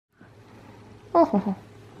Oh,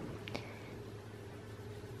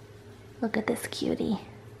 look at this cutie.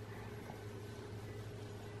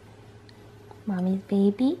 Mommy's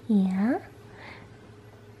baby, yeah.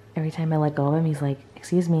 Every time I let go of him, he's like,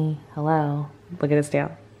 excuse me, hello. Look at his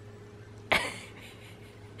tail.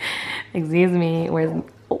 Excuse me, where's,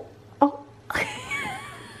 oh, oh.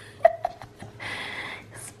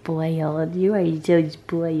 Spoiled, you are so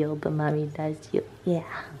spoiled, but mommy does you, yeah.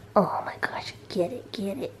 Oh my gosh, get it,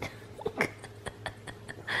 get it.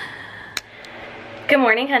 Good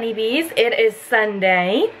morning, honeybees. It is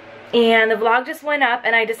Sunday, and the vlog just went up,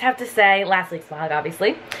 and I just have to say, last week's vlog,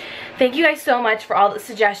 obviously. Thank you guys so much for all the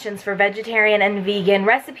suggestions for vegetarian and vegan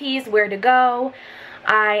recipes, where to go.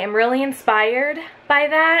 I am really inspired by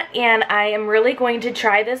that, and I am really going to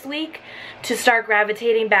try this week to start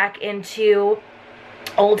gravitating back into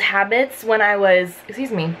old habits when I was, excuse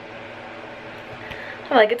me, I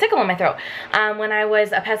have like a tickle in my throat. When I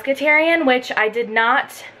was a pescatarian, which I did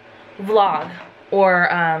not vlog or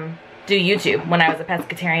do YouTube when I was a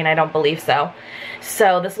pescatarian, I don't believe so.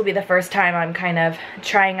 So this will be the first time I'm kind of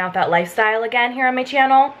trying out that lifestyle again here on my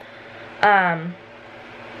channel.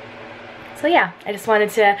 So yeah, I just wanted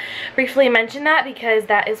to briefly mention that because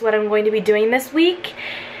that is what I'm going to be doing this week.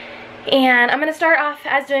 And I'm going to start off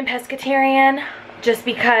as doing pescatarian just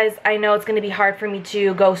because I know it's going to be hard for me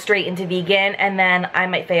to go straight into vegan and then I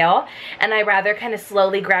might fail. And I'd rather kind of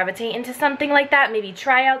slowly gravitate into something like that. Maybe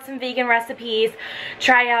try out some vegan recipes,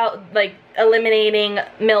 try out like eliminating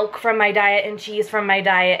milk from my diet and cheese from my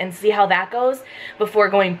diet and see how that goes before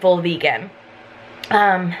going full vegan.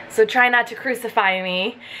 So try not to crucify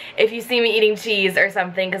me if you see me eating cheese or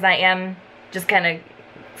something, because I am just kind of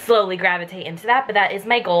slowly gravitate into that, but that is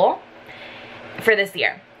my goal for this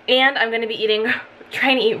year. And I'm going to be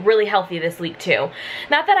trying to eat really healthy this week too.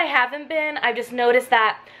 Not that I haven't been, I've just noticed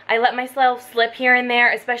that I let myself slip here and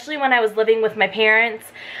there, especially when I was living with my parents.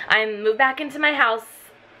 I moved back into my house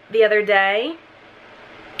the other day.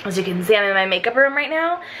 As you can see, I'm in my makeup room right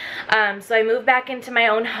now. So I moved back into my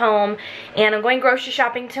own home, and I'm going grocery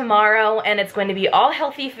shopping tomorrow, and it's going to be all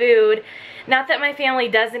healthy food. Not that my family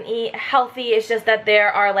doesn't eat healthy, it's just that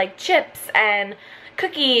there are like chips and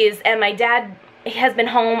cookies, and my dad has been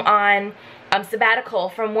home on sabbatical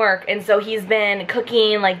from work, and so he's been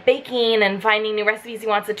cooking, like baking and finding new recipes he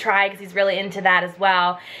wants to try because he's really into that as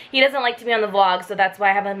well. He doesn't like to be on the vlog, so that's why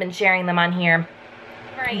I haven't been sharing them on here.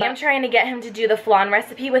 I am trying to get him to do the flan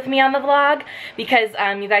recipe with me on the vlog because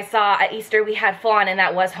you guys saw at Easter we had flan and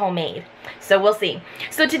that was homemade. So we'll see.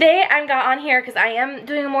 So today I got on here because I am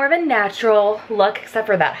doing more of a natural look, except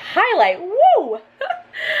for that highlight. Woo!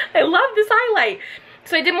 I love this highlight.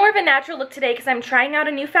 So I did more of a natural look today because I'm trying out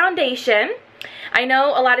a new foundation. I know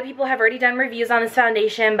a lot of people have already done reviews on this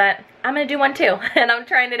foundation, but I'm going to do one too, and I'm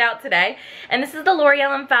trying it out today. And this is the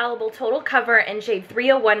L'Oreal Infallible Total Cover in shade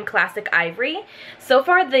 301 Classic Ivory. So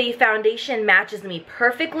far the foundation matches me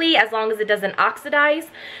perfectly as long as it doesn't oxidize,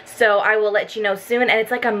 so I will let you know soon. And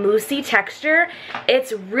it's like a moussey texture.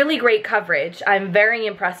 It's really great coverage. I'm very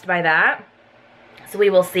impressed by that. So we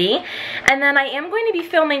will see. And then I am going to be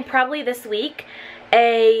filming probably this week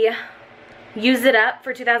a Use It Up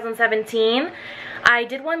for 2017. I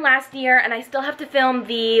did one last year and I still have to film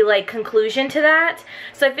the like conclusion to that.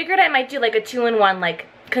 So I figured I might do like a 2-in-1, like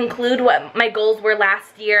conclude what my goals were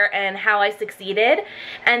last year and how I succeeded,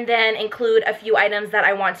 and then include a few items that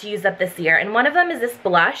I want to use up this year. And one of them is this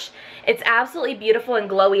blush. It's absolutely beautiful and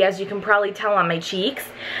glowy, as you can probably tell on my cheeks.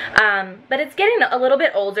 But it's getting a little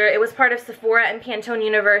bit older. It was part of Sephora and Pantone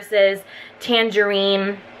Universe's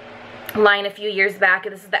Tangerine line a few years back.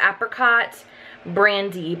 This is the Apricot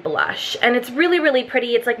Brandy blush, and it's really, really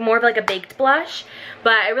pretty. It's like more of like a baked blush,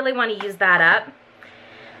 but I really want to use that up.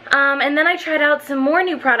 And then I tried out some more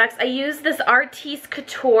new products. I used this Artiste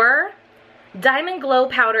Couture Diamond Glow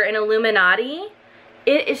Powder in Illuminati.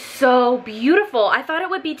 It is so beautiful. I thought it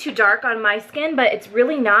would be too dark on my skin, but it's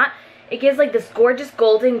really not. It gives like this gorgeous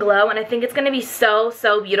golden glow, and I think it's going to be so,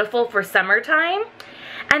 so beautiful for summertime.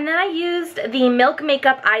 And then I used the Milk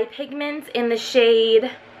Makeup Eye Pigments in the shade,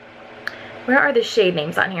 where are the shade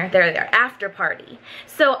names on here? There they are, After Party.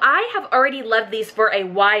 So I have already loved these for a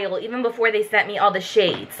while, even before they sent me all the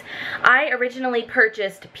shades. I originally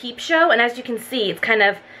purchased Peep Show, and as you can see, it's kind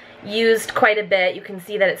of used quite a bit. You can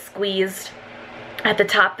see that it's squeezed at the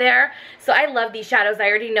top there. So I love these shadows. I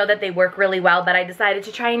already know that they work really well, but I decided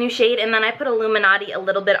to try a new shade, and then I put Illuminati a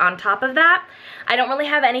little bit on top of that. I don't really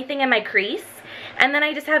have anything in my crease. And then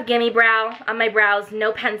I just have Gimme Brow on my brows,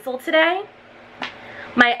 no pencil today.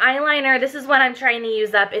 My eyeliner, this is what I'm trying to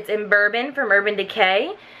use up. It's in Bourbon from Urban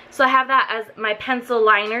Decay. So I have that as my pencil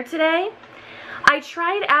liner today. I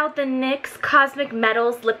tried out the NYX Cosmic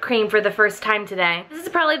Metals lip cream for the first time today. This is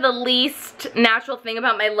probably the least natural thing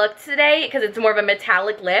about my look today because it's more of a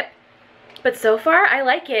metallic lip. But so far, I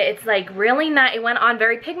like it. It's like really not, it went on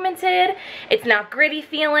very pigmented. It's not gritty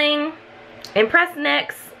feeling. Impressed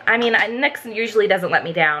NYX. I mean, NYX usually doesn't let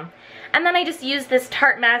me down. And then I just used this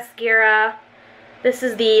Tarte mascara. This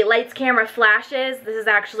is the Lights Camera Flashes. This is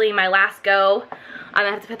actually my last go. I'm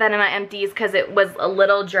gonna have to put that in my empties because it was a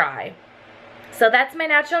little dry. So that's my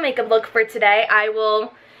natural makeup look for today. I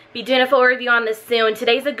will be doing a full review on this soon.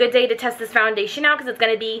 Today's a good day to test this foundation out because it's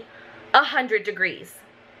gonna be 100 degrees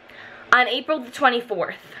on April the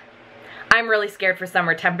 24th. I'm really scared for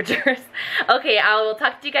summer temperatures. Okay, I will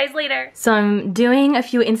talk to you guys later. So I'm doing a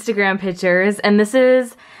few Instagram pictures, and this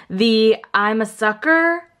is the I'm a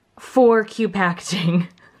sucker for cute packaging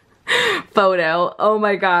photo. Oh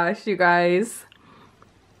my gosh, you guys.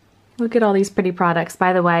 Look at all these pretty products.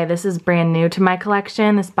 By the way, this is brand new to my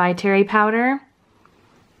collection, this By Terry powder.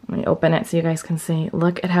 Let me open it so you guys can see.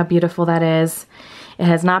 Look at how beautiful that is. It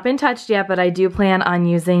has not been touched yet, but I do plan on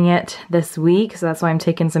using it this week, so that's why I'm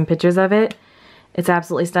taking some pictures of it. It's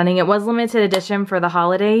absolutely stunning. It was limited edition for the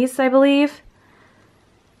holidays, I believe.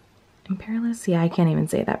 Imperialist? Yeah, I can't even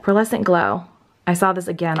say that. Pearlescent Glow. I saw this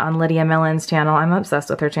again on Lydia Millen's channel. I'm obsessed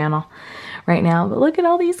with her channel right now, but look at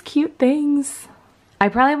all these cute things. I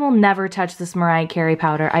probably will never touch this Mariah Carey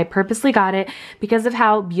powder. I purposely got it because of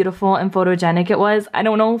how beautiful and photogenic it was. I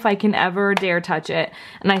don't know if I can ever dare touch it,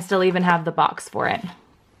 and I still even have the box for it.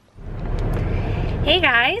 Hey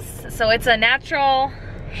guys, so it's a natural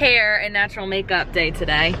hair and natural makeup day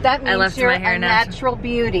today. That means I left you're my hair a natural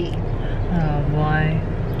beauty. Oh boy.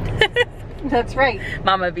 That's right.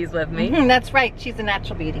 Mama B's with me. That's right, she's a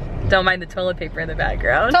natural beauty. Don't mind the toilet paper in the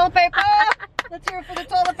background. Toilet paper! Let's hear it for the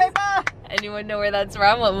toilet paper! Anyone know where that's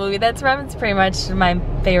from? What movie that's from? It's pretty much my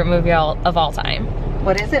favorite movie of all time.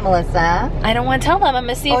 What is it, Melissa? I don't want to tell them. I'm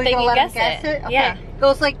going to see if they can guess it. Okay. Yeah.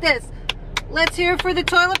 Goes like this. Let's hear it for the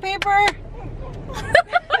toilet paper.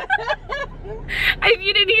 If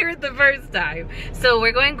you didn't hear it the first time. So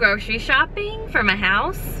we're going grocery shopping for my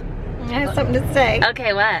house. I have something to say.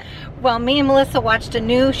 Okay, what? Well, me and Melissa watched a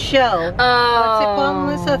new show. Oh.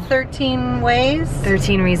 What's it called, Melissa? 13 Ways?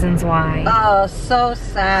 13 Reasons Why. Oh, so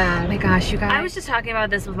sad. Oh my gosh, you guys. I was just talking about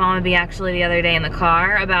this with Mama B actually the other day in the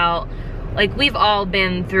car about, like, we've all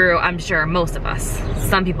been through, I'm sure most of us,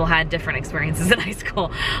 some people had different experiences in high school.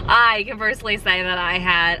 I can personally say that I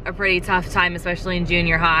had a pretty tough time, especially in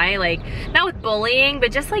junior high, like, not with bullying,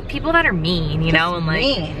 but just like people that are mean, you know, and like,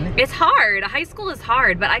 mean. It's hard. High school is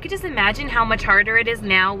hard, but I could just imagine how much harder it is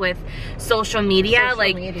now with social media.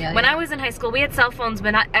 When I was in high school, we had cell phones,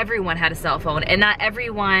 but not everyone had a cell phone, and not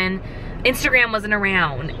everyone, Instagram wasn't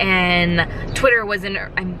around, and Twitter wasn't,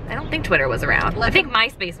 I don't think Twitter was around. I think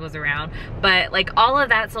MySpace was around, but like all of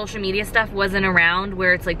that social media stuff wasn't around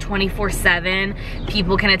where it's like 24/7,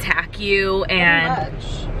 people can attack you and,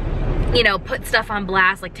 you know, put stuff on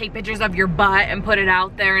blast, like take pictures of your butt and put it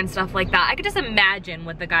out there and stuff like that. I could just imagine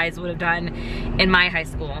what the guys would have done in my high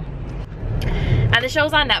school. And the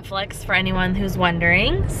show's on Netflix for anyone who's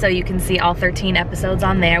wondering, so you can see all 13 episodes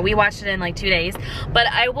on there. We watched it in like 2 days, but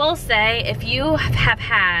I will say if you have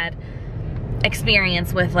had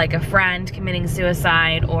experience with like a friend committing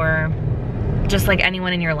suicide or just like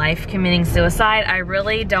anyone in your life committing suicide, I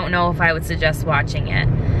really don't know if I would suggest watching it.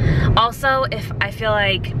 Also, if I feel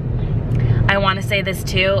like, I want to say this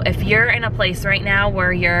too, if you're in a place right now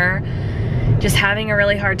where you're just having a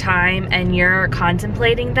really hard time and you're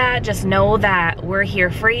contemplating that, just know that we're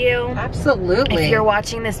here for you. Absolutely. If you're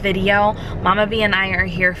watching this video, Mama B and I are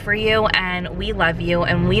here for you, and we love you,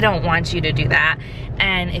 and we don't want you to do that.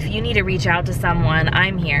 And if you need to reach out to someone,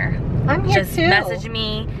 I'm here. I'm here just too. Message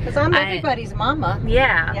me. Because I'm everybody's mama.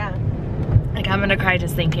 Yeah. Yeah. Like, I'm gonna cry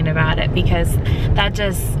just thinking about it, because that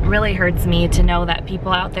just really hurts me to know that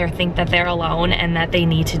people out there think that they're alone and that they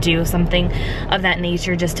need to do something of that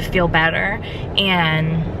nature just to feel better.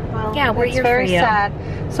 And well, yeah, we're here for you. It's very sad.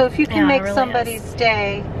 So if you can make really somebody's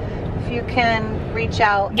day, if you can reach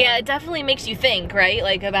out. Yeah, it definitely makes you think, right?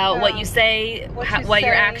 Like about what you say, what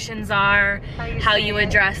your actions are, how you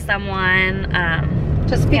address someone.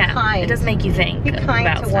 Just be kind. It does make you think. Be kind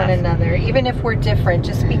about to one another. Even if we're different,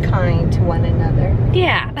 just be kind to one another.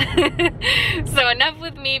 Yeah. So enough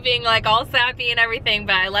with me being like all sappy and everything,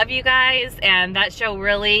 but I love you guys, and that show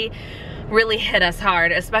really hit us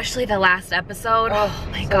hard, especially the last episode. Oh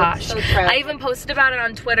my gosh. So I even posted about it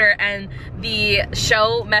on Twitter, and the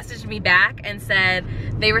show messaged me back and said,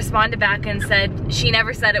 they responded back and said, she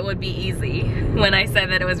never said it would be easy, when I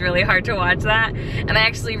said that it was really hard to watch that. And I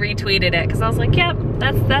actually retweeted it, because I was like, yep,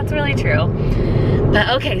 that's really true. But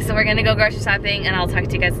okay, so we're gonna go grocery shopping and I'll talk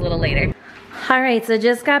to you guys a little later. Alright, so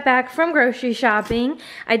just got back from grocery shopping.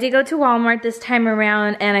 I did go to Walmart this time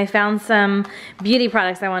around and I found some beauty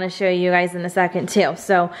products I want to show you guys in a second too.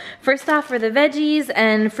 So first off, for the veggies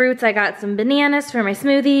and fruits, I got some bananas for my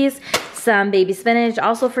smoothies, some baby spinach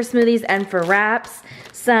also for smoothies and for wraps,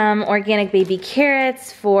 some organic baby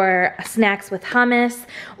carrots for snacks with hummus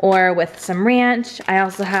or with some ranch. I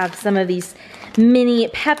also have some of these mini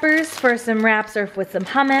peppers for some wraps or with some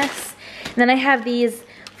hummus. And then I have these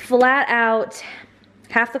flat out,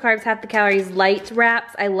 half the carbs, half the calories, light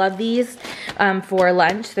wraps. I love these for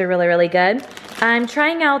lunch. They're really, really good. I'm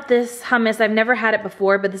trying out this hummus. I've never had it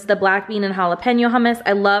before, but this is the black bean and jalapeno hummus.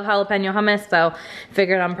 I love jalapeno hummus, so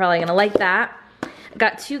figured I'm probably gonna like that. I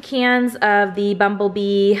got 2 cans of the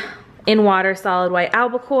Bumblebee in water solid white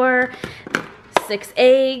albacore, 6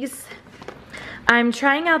 eggs. I'm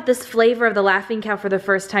trying out this flavor of the Laughing Cow for the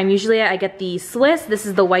first time. Usually I get the Swiss, this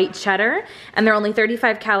is the white cheddar, and they're only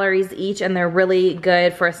 35 calories each and they're really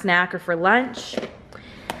good for a snack or for lunch.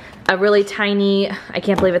 A really tiny, I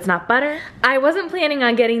can't believe it's not butter. I wasn't planning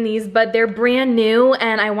on getting these, but they're brand new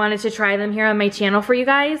and I wanted to try them here on my channel for you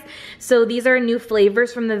guys. So these are new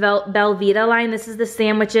flavors from the Velveeta line. This is the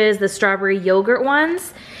sandwiches, the strawberry yogurt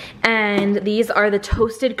ones. And these are the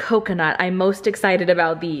toasted coconut. I'm most excited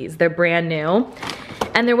about these. They're brand new.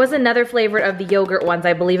 And there was another flavor of the yogurt ones.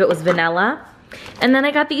 I believe it was vanilla. And then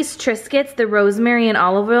I got these Triscuits, the rosemary and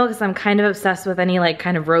olive oil, because I'm kind of obsessed with any like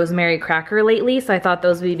kind of rosemary cracker lately. So I thought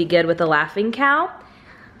those would be good with the Laughing Cow.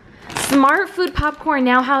 Smart Food Popcorn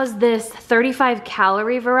now has this 35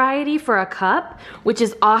 calorie variety for a cup, which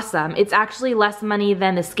is awesome. It's actually less money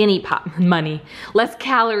than the Skinny Pop, less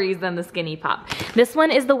calories than the Skinny Pop. This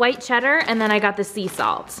one is the white cheddar, and then I got the sea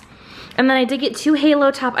salt. And then I did get 2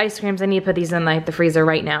 Halo Top ice creams. I need to put these in like the freezer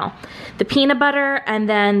right now. The peanut butter and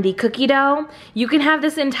then the cookie dough. You can have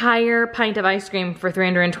this entire pint of ice cream for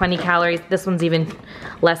 320 calories. This one's even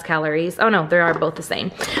less calories. Oh no, they are both the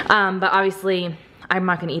same. But obviously, I'm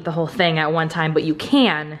not gonna eat the whole thing at one time, but you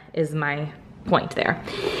can, is my point there.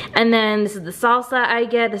 And then this is the salsa I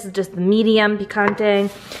get. This is just the medium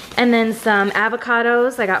picante. And then some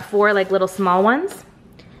avocados. I got 4 like little small ones.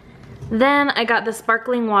 Then I got the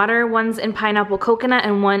sparkling water. One's in pineapple coconut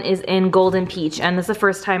and one is in golden peach. And this is the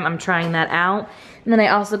first time I'm trying that out. And then I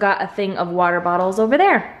also got a thing of water bottles over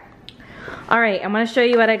there. All right, I'm gonna show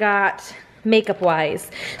you what I got makeup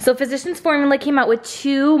wise. So Physicians Formula came out with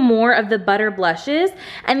 2 more of the butter blushes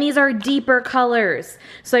and these are deeper colors.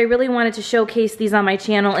 So I really wanted to showcase these on my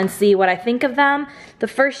channel and see what I think of them. The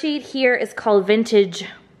first shade here is called Vintage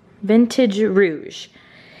Rouge.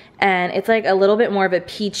 And it's like a little bit more of a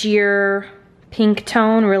peachier pink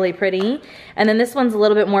tone, really pretty. And then this one's a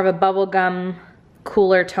little bit more of a bubblegum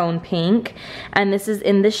cooler tone pink. And this is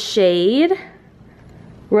in the shade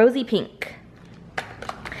Rosy Pink.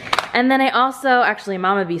 And then I also, actually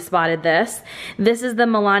Mama B spotted this. This is the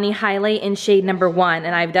Milani Highlight in shade number 1,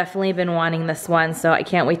 and I've definitely been wanting this one, so I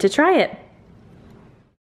can't wait to try it.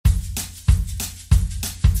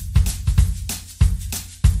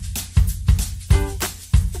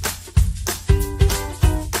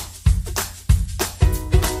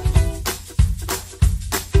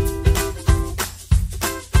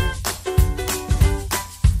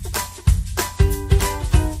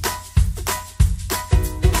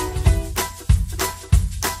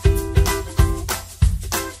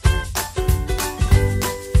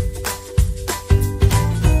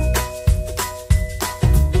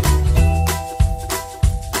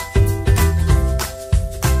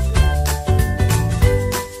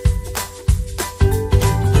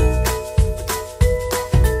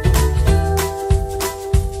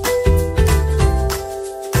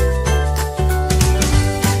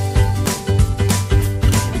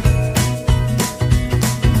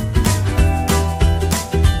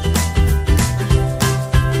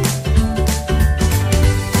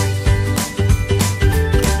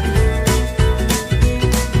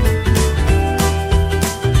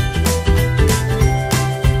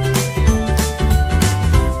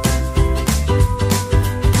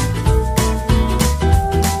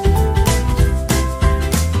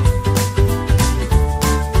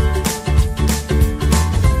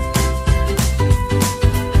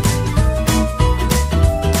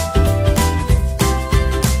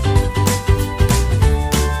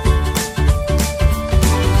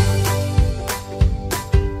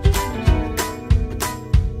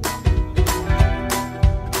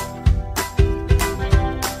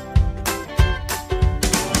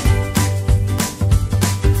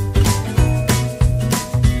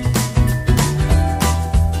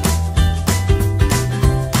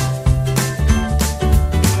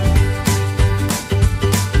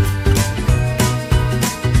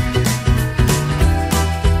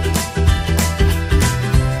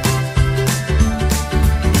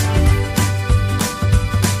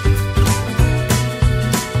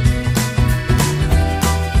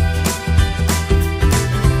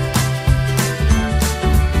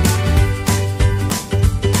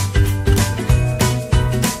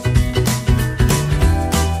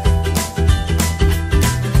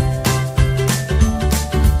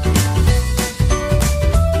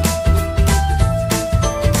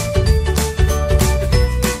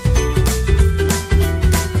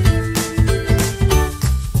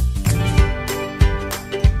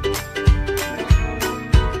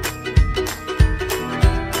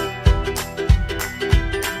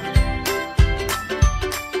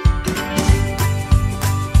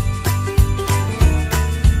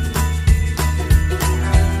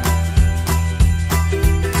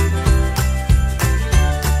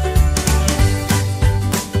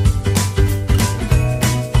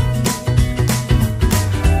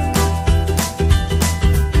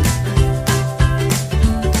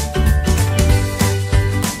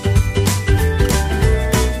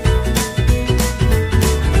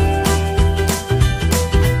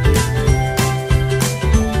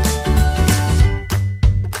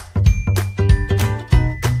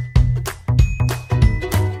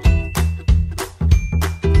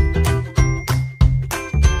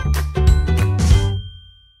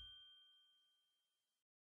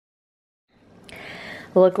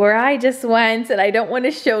 look where I just went, and I don't want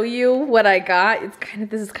to show you what I got.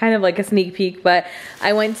 This is kind of like a sneak peek, but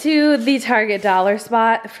I went to the Target dollar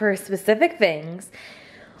spot for specific things.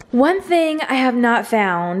 One thing I have not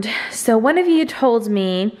found, so one of you told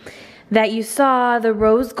me that you saw the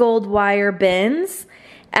rose gold wire bins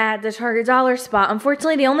at the Target dollar spot.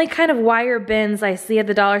 Unfortunately, the only kind of wire bins I see at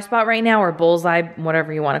the dollar spot right now, or bullseye,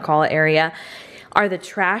 whatever you want to call it, area, are the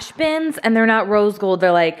trash bins, and they're not rose gold,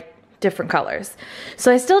 they're like different colors.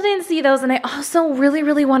 So I still didn't see those, and I also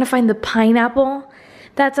really want to find the pineapple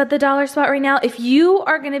that's at the dollar spot right now. If you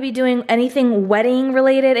are going to be doing anything wedding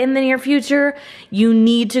related in the near future, you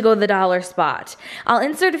need to go to the dollar spot. I'll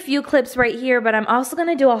insert a few clips right here, but I'm also going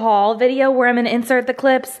to do a haul video where I'm going to insert the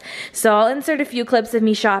clips. So I'll insert a few clips of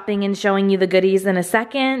me shopping and showing you the goodies in a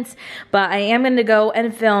second. But I am going to go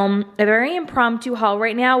and film a very impromptu haul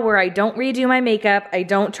right now where I don't redo my makeup. I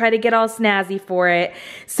don't try to get all snazzy for it.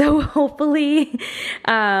 So hopefully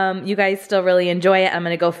you guys still really enjoy it. I'm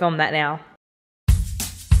going to go film that now.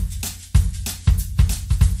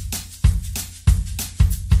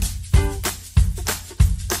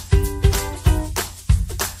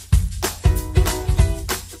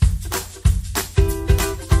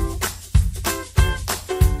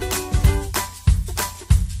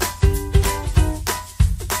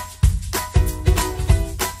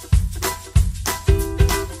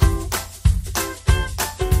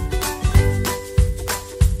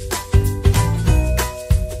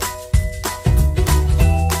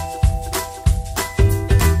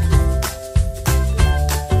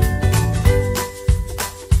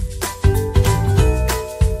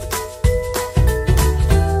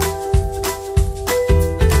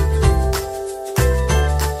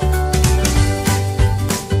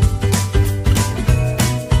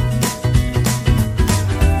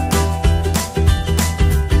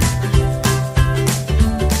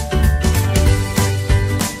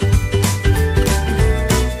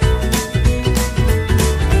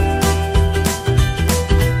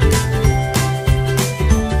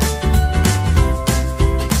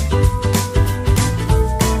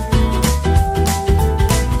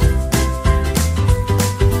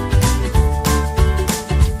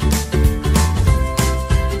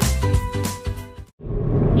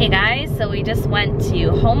 Hey guys, so we just went to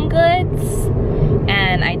Home Goods,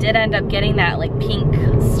 and I did end up getting that like pink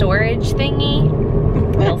storage thingy.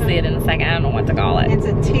 You'll see it in a second. I don't know what to call it. It's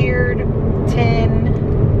a tiered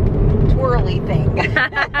tin twirly thing.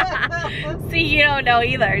 See, you don't know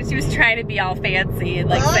either. She was trying to be all fancy and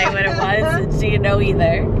like say what it was, and she didn't know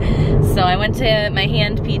either. So I went to my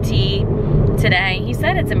hand PT today. He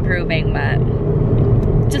said it's improving, but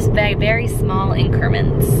just very small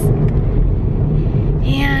increments.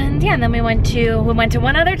 And yeah, and then we went to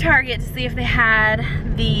one other Target to see if they had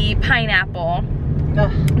the pineapple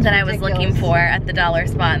that I was looking for at the dollar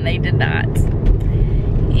spot, and they did not.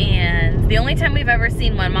 And the only time we've ever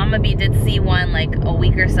seen one, Mama B did see one like a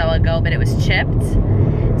week or so ago, but it was chipped,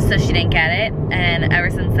 so she didn't get it. And ever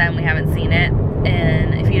since then, we haven't seen it.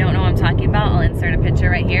 And if you don't know what I'm talking about, I'll insert a picture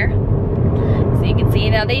right here. So you can see,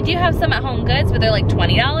 now they do have some at Home Goods, but they're like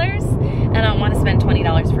 $20. And I don't want to spend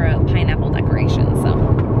 $20 for a pineapple decoration, so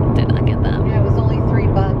did not get them. Yeah, it was only $3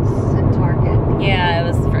 at Target. Yeah, it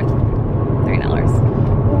was for $3.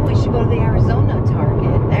 Oh, we should go to the Arizona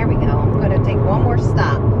Target. There we go. I'm going to take one more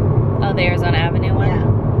stop. Oh, the Arizona Avenue one?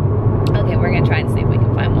 Yeah. Okay, we're going to try and see if we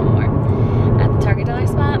can find one more at the Target dollar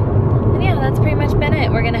spot. And yeah, that's pretty much been it.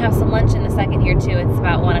 We're going to have some lunch in a second here too. It's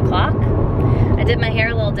about 1 o'clock. I did my hair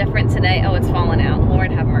a little different today. Oh, it's fallen out.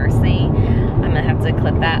 Lord have mercy. I'm gonna have to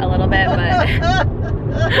clip that a little bit,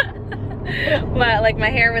 but like my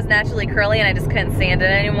hair was naturally curly and I just couldn't stand it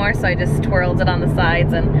anymore, so I just twirled it on the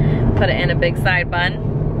sides and put it in a big side bun.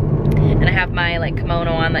 And I have my like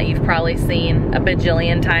kimono on that you've probably seen a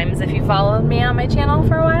bajillion times if you followed me on my channel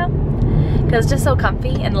for a while, because it's just so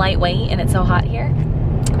comfy and lightweight and it's so hot here.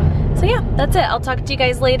 So yeah, that's it. I'll talk to you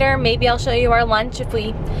guys later. Maybe I'll show you our lunch if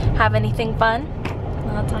we have anything fun.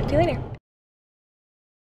 I'll talk to you later.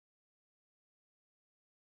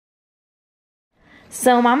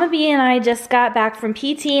 So Mama B and I just got back from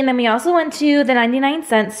PT, and then we also went to the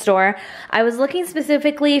 99-cent store. I was looking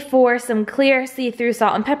specifically for some clear see-through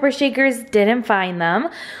salt and pepper shakers, didn't find them,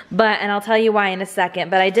 and I'll tell you why in a second.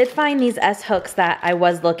 But I did find these S hooks that I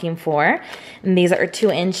was looking for, and these are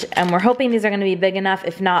 2-inch, and we're hoping these are gonna be big enough.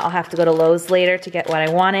 If not, I'll have to go to Lowe's later to get what I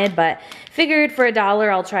wanted, but figured for $1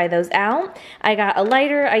 I'll try those out. I got a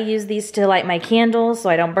lighter. I use these to light my candles so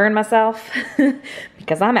I don't burn myself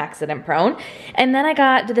because I'm accident prone. And then I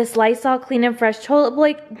got this Lysol Clean and Fresh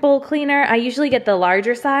toilet bowl cleaner. I usually get the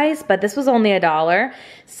larger size, but this was only $1,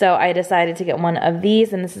 so I decided to get one of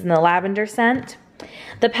these, and this is in the lavender scent.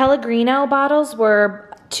 The Pellegrino bottles were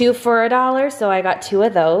 2 for $1, so I got 2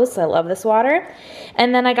 of those. So I love this water.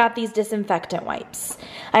 And then I got these disinfectant wipes.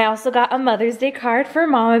 I also got a Mother's Day card for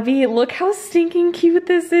Mama Bee. Look how stinking cute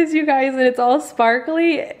this is, you guys, and it's all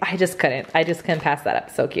sparkly. I just couldn't pass that up.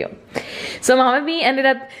 So cute. So Mama Bee ended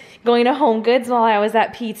up going to Home Goods while I was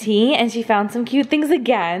at PT, and she found some cute things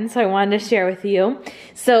again, so I wanted to share with you.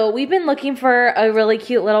 So we've been looking for a really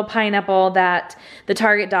cute little pineapple that the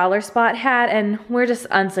Target dollar spot had, and we're just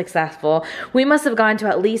unsuccessful. We must have gone to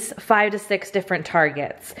at least 5 to 6 different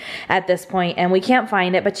Targets at this point, and we can't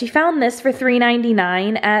find it, but she found this for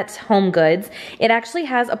 $3.99 at Home Goods. It actually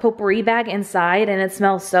has a potpourri bag inside, and it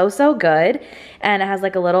smells so, so good, and it has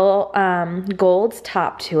like a little gold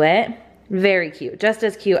top to it. Very cute, just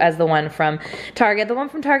as cute as the one from Target. The one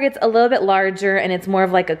from Target's a little bit larger and it's more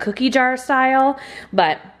of like a cookie jar style,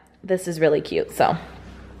 but this is really cute, so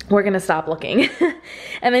we're gonna stop looking.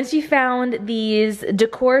 And then she found these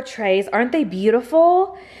decor trays. Aren't they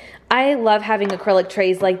beautiful? I love having acrylic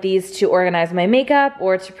trays like these to organize my makeup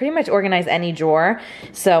or to pretty much organize any drawer.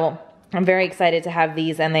 So I'm very excited to have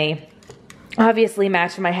these, and they obviously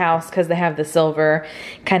match my house because they have the silver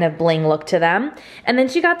kind of bling look to them. And then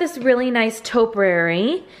she got this really nice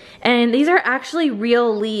topiary, and these are actually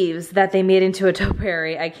real leaves that they made into a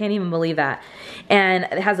topiary. I can't even believe that. And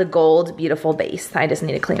it has a gold beautiful base. I just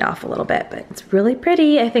need to clean off a little bit, but it's really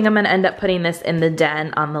pretty. I think I'm gonna end up putting this in the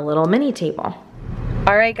den on the little mini table.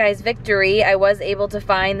 All right, guys, victory. I was able to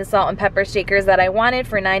find the salt and pepper shakers that I wanted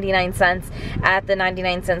for 99 cents at the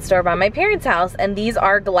 99-cent store by my parents' house. And these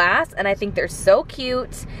are glass, and I think they're so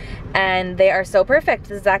cute, and they are so perfect.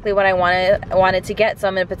 This is exactly what I wanted to get. So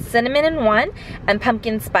I'm gonna put cinnamon in one and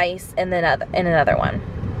pumpkin spice in another one.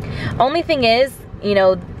 Only thing is, you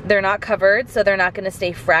know, they're not covered, so they're not gonna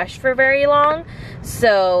stay fresh for very long.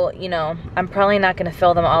 So, you know, I'm probably not gonna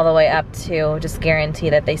fill them all the way up to just guarantee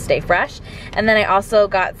that they stay fresh. And then I also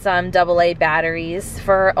got some AA batteries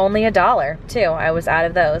for only $1 too. I was out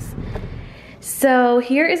of those. So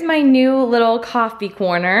here is my new little coffee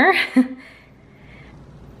corner.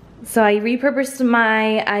 So I repurposed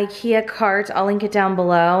my IKEA cart. I'll link it down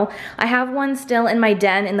below. I have one still in my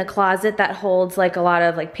den in the closet that holds like a lot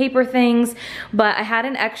of like paper things, but I had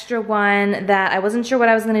an extra one that I wasn't sure what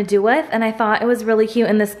I was gonna do with, and I thought it was really cute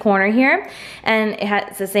in this corner here. And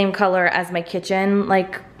it's the same color as my kitchen,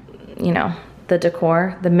 like, you know, the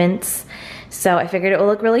decor, the mints. So I figured it would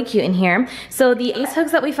look really cute in here. So the ace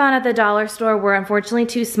hooks that we found at the dollar store were unfortunately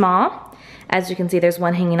too small. As you can see, there's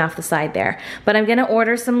one hanging off the side there. But I'm gonna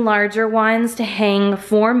order some larger ones to hang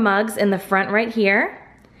 4 mugs in the front right here.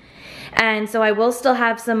 And so I will still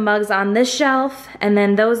have some mugs on this shelf, and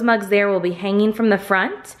then those mugs there will be hanging from the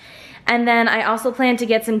front. And then I also plan to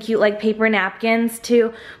get some cute like paper napkins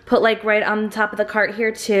to put like right on the top of the cart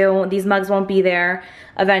here too. These mugs won't be there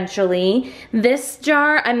eventually. This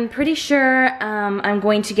jar, I'm pretty sure I'm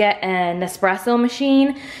going to get an Nespresso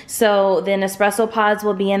machine. So the Nespresso pods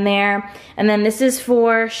will be in there. And then this is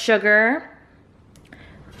for sugar.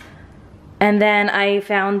 And then I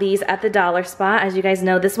found these at the dollar spot. As you guys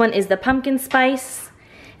know, this one is the pumpkin spice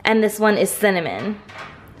and this one is cinnamon.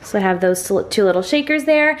 So I have those 2 little shakers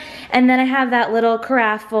there. And then I have that little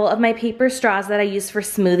carafe full of my paper straws that I use for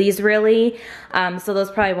smoothies really. So those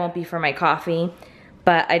probably won't be for my coffee,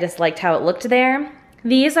 but I just liked how it looked there.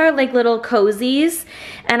 These are like little cozies,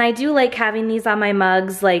 and I do like having these on my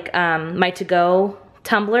mugs, like my to-go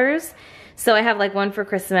tumblers. So I have like one for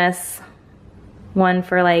Christmas, one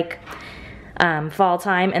for like fall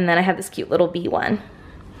time, and then I have this cute little bee one.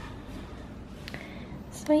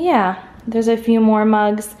 So yeah. There's a few more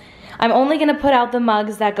mugs. I'm only gonna put out the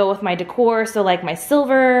mugs that go with my decor, so like my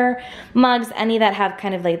silver mugs, any that have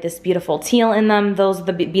kind of like this beautiful teal in them, those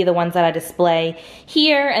will be the ones that I display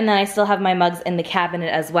here, and then I still have my mugs in the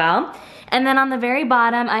cabinet as well. And then on the very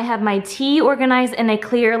bottom, I have my tea organized in a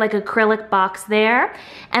clear like acrylic box there.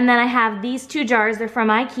 And then I have these 2 jars, they're from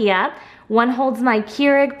IKEA. One holds my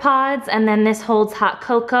Keurig pods, and then this holds hot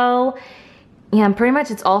cocoa. Yeah, pretty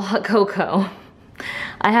much it's all hot cocoa.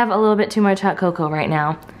 I have a little bit too much hot cocoa right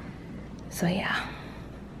now. So yeah,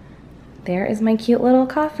 there is my cute little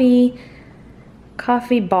coffee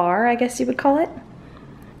bar, I guess you would call it.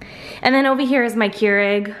 And then over here is my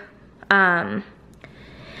Keurig.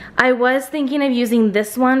 I was thinking of using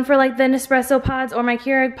this one for like the Nespresso pods or my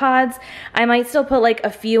Keurig pods. I might still put like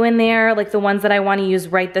a few in there, like the ones that I want to use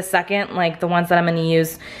right this second, like the ones that I'm gonna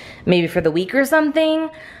use maybe for the week or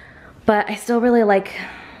something. But I still really like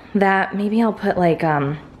that. Maybe I'll put like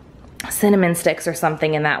cinnamon sticks or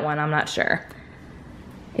something in that one, I'm not sure.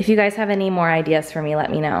 If you guys have any more ideas for me,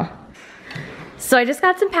 let me know. So I just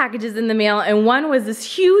got some packages in the mail, and one was this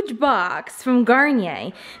huge box from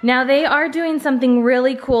Garnier. Now they are doing something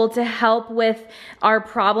really cool to help with our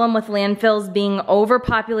problem with landfills being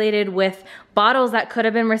overpopulated with bottles that could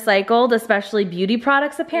have been recycled, especially beauty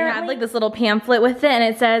products apparently. It had like this little pamphlet with it, and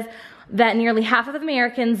it says that nearly half of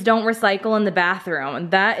Americans don't recycle in the bathroom.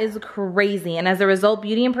 That is crazy, and as a result,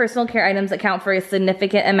 beauty and personal care items account for a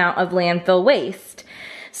significant amount of landfill waste.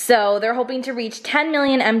 So they're hoping to reach 10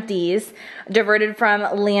 million empties diverted from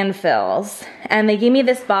landfills. And they gave me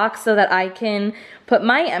this box so that I can put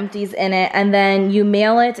my empties in it, and then you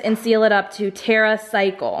mail it and seal it up to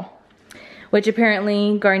TerraCycle, which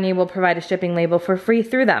apparently Garnier will provide a shipping label for free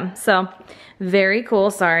through them. So very cool.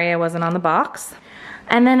 Sorry I wasn't on the box.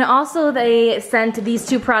 And then also they sent these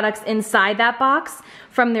two products inside that box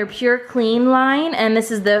from their Pure Clean line, and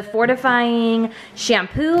this is the fortifying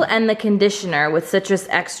shampoo and the conditioner with citrus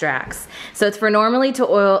extracts. So it's for normal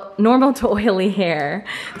to oily hair.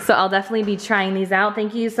 So I'll definitely be trying these out.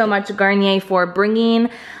 Thank you so much, Garnier, for bringing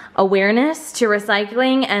awareness to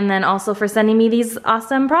recycling, and then also for sending me these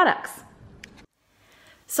awesome products.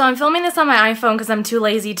 So I'm filming this on my iPhone because I'm too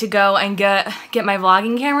lazy to go and get my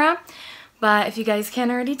vlogging camera. But if you guys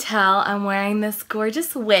can't already tell, I'm wearing this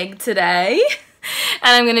gorgeous wig today.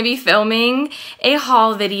 And I'm gonna be filming a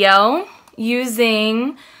haul video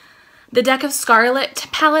using the Deck of Scarlet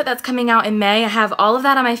palette that's coming out in May. I have all of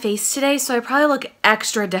that on my face today, so I probably look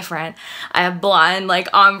extra different. I have blonde, like,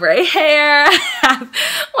 ombre hair. I have,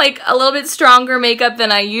 like, a little bit stronger makeup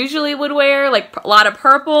than I usually would wear, like a lot of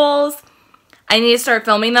purples. I need to start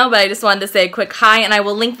filming though, but I just wanted to say a quick hi, and I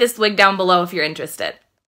will link this wig down below if you're interested.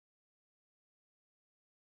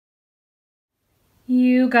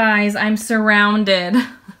 You guys, I'm surrounded.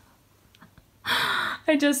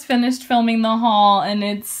 I just finished filming the haul, and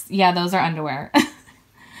it's, yeah, those are underwear.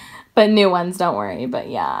 But new ones, don't worry. But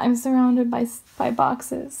yeah, I'm surrounded by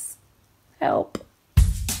boxes. Help.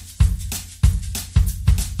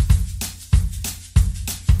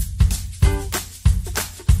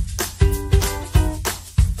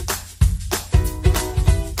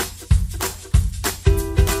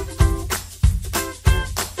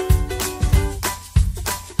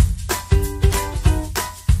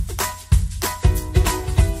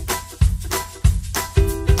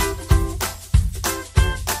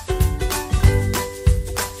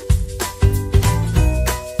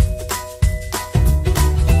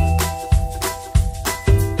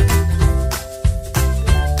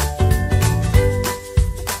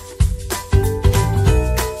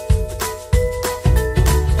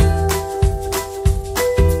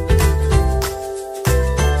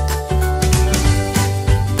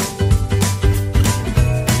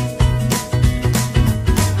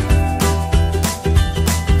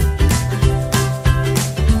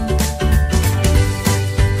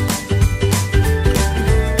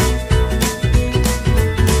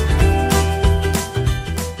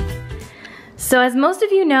 So as most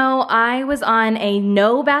of you know, I was on a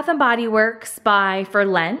no Bath & Body Works buy for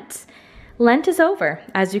Lent. Lent is over,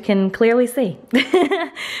 as you can clearly see.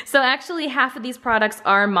 So actually half of these products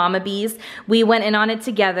are Mama Bee's. We went in on it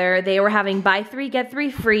together. They were having buy 3, get 3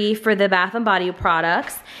 free for the Bath & Body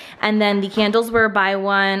products. And then the candles were buy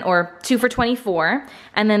 1 or 2 for $24.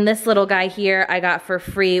 And then this little guy here I got for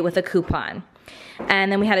free with a coupon.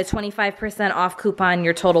 And then we had a 25% off coupon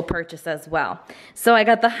your total purchase as well. So I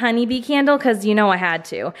got the Honeybee candle because you know I had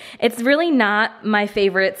to. It's really not my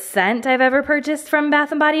favorite scent I've ever purchased from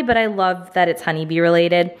Bath & Body, but I love that it's honeybee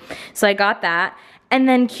related. So I got that. And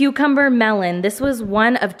then Cucumber Melon. This was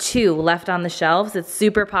one of 2 left on the shelves. It's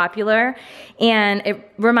super popular. And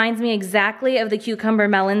it reminds me exactly of the Cucumber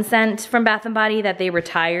Melon scent from Bath & Body that they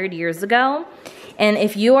retired years ago. And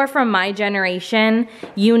if you are from my generation,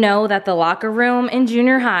 you know that the locker room in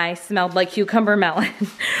junior high smelled like cucumber melon.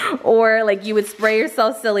 Or like you would spray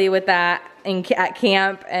yourself silly with that at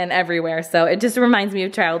camp and everywhere. So it just reminds me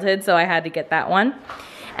of childhood, so I had to get that one.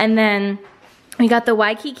 And then we got the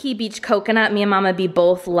Waikiki Beach Coconut. Me and Mama B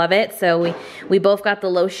both love it. So we both got the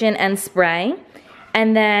lotion and spray.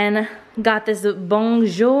 And then got this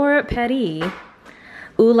Bonjour Paris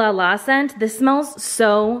Ooh La La scent. This smells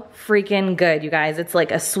so freaking good, you guys. It's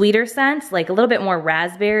like a sweeter scent, like a little bit more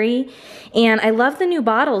raspberry. And I love the new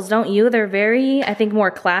bottles, don't you? They're very, I think,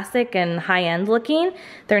 more classic and high-end looking.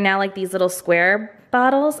 They're now like these little square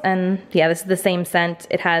bottles. And yeah, this is the same scent.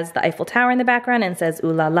 It has the Eiffel Tower in the background and says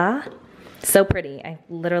Ooh La La. So pretty. I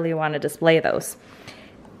literally want to display those.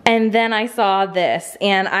 And then I saw this,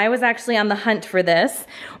 and I was actually on the hunt for this.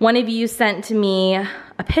 One of you sent to me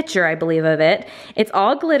a picture, I believe, of it. It's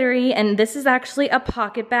all glittery, and this is actually a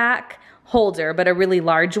pocket back holder, but a really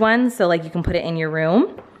large one, so like you can put it in your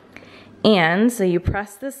room. And so you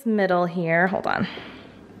press this middle here, hold on.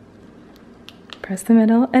 Press the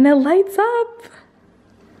middle and it lights up.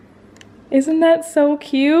 Isn't that so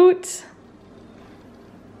cute?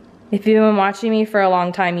 If you've been watching me for a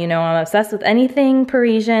long time, you know I'm obsessed with anything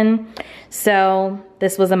Parisian. So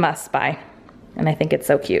this was a must buy. And I think it's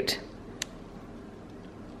so cute.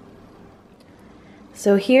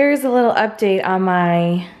 So here's a little update on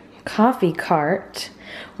my coffee cart,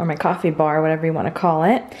 or my coffee bar, whatever you want to call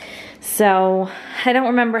it. So I don't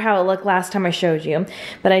remember how it looked last time I showed you,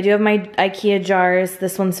 but I do have my IKEA jars.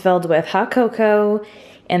 This one's filled with hot cocoa,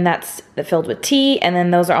 and that's filled with tea, and then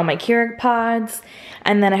those are all my Keurig pods.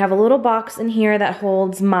 And then I have a little box in here that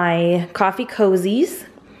holds my coffee cozies.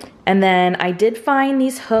 And then I did find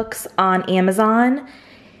these hooks on Amazon.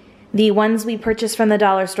 The ones we purchased from the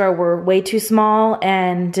dollar store were way too small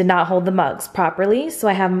and did not hold the mugs properly. So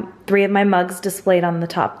I have 3 of my mugs displayed on the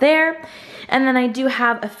top there. And then I do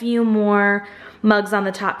have a few more mugs on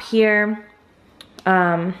the top here.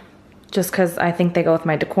 Just because I think they go with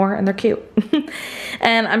my decor and they're cute.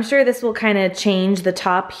 And I'm sure this will kind of change. The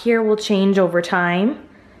top here will change over time.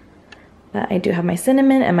 But I do have my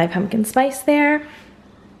cinnamon and my pumpkin spice there.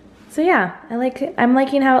 So yeah, I'm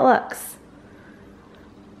liking how it looks.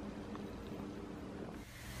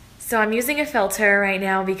 So I'm using a filter right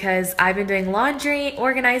now because I've been doing laundry,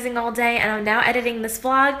 organizing all day, and I'm now editing this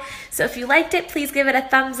vlog. So if you liked it, please give it a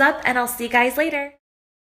thumbs up, and I'll see you guys later.